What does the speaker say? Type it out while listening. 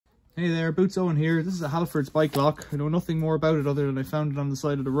Hey there, Boots Owen here. This is a Halfords bike lock. I know nothing more about it other than I found it on the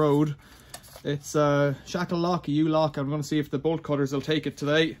side of the road. It's a shackle lock, a U-lock. I'm going to see if the bolt cutters will take it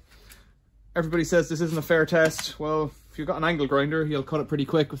today. Everybody says this isn't a fair test. Well, if you've got an angle grinder, you'll cut it pretty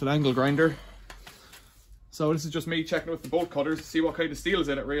quick with an angle grinder. So this is just me checking with the bolt cutters to see what kind of steel is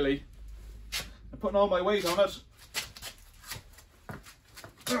in it, really. I'm putting all my weight on it.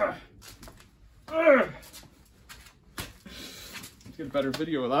 Let's get a better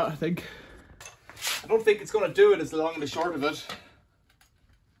video of that, I think. I don't think it's going to do it, is the long and the short of it.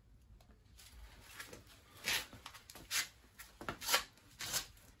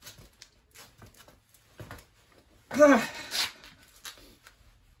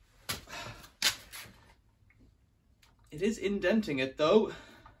 It is indenting it though.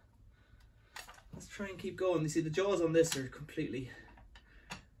 Let's try and keep going. You see the jaws on this are completely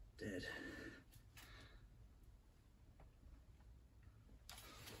dead.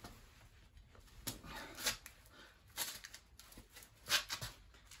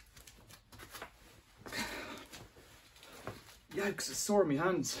 Yikes, it's sore in my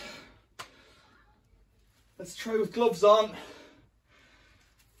hands. Let's try with gloves on.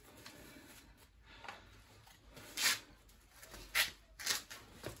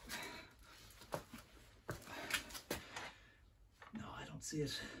 No, I don't see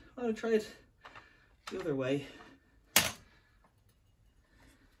it. I'll try it the other way.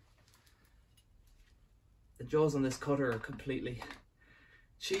 The jaws on this cutter are completely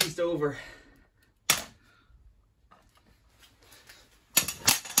cheesed over.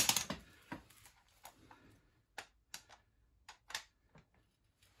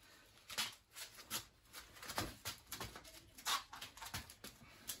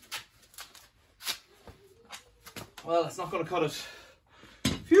 Well, it's not going to cut it.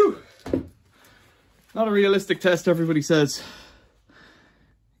 Phew! Not a realistic test, everybody says.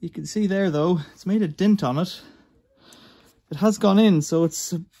 You can see there though, it's made a dent on it. It has gone in, so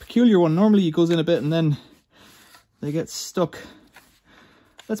it's a peculiar one. Normally it goes in a bit and then they get stuck.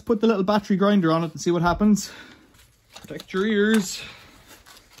 Let's put the little battery grinder on it and see what happens. Protect your ears.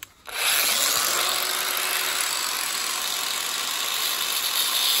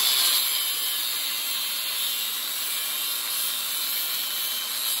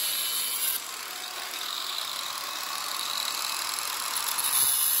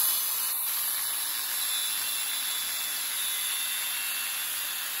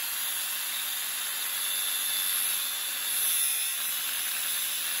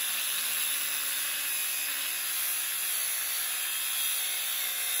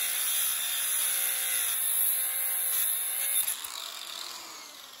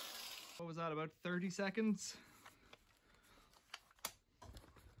 What was that, about 30 seconds?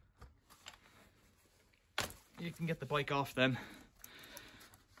 You can get the bike off then.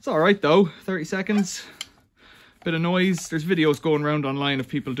 It's alright though, 30 seconds. Bit of noise. There's videos going around online of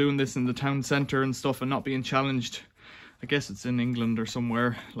people doing this in the town centre and stuff and not being challenged. I guess it's in England or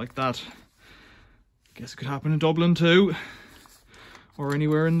somewhere like that. I guess it could happen in Dublin too. Or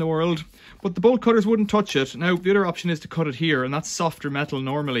anywhere in the world. But the bolt cutters wouldn't touch it. Now the other option is to cut it here, and that's softer metal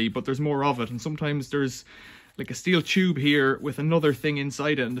normally, but there's more of it, and sometimes there's like a steel tube here with another thing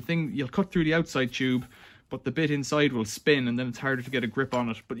inside it, and the thing, you'll cut through the outside tube, but the bit inside will spin and then it's harder to get a grip on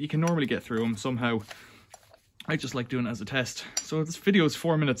it, but you can normally get through them somehow. I just like doing it as a test. So this video is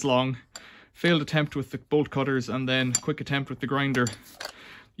 4 minutes long. Failed attempt with the bolt cutters and then quick attempt with the grinder.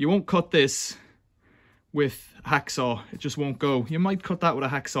 You won't cut this with a hacksaw, it just won't go. You might cut that with a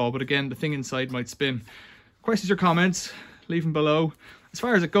hacksaw, but again, the thing inside might spin. Questions or comments, leave them below. As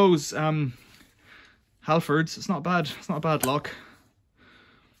far as it goes, Halfords, it's not bad. It's not a bad lock.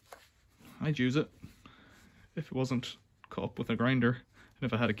 I'd use it if it wasn't cut up with a grinder and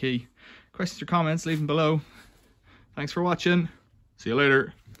if I had a key. Questions or comments, leave them below. Thanks for watching. See you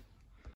later.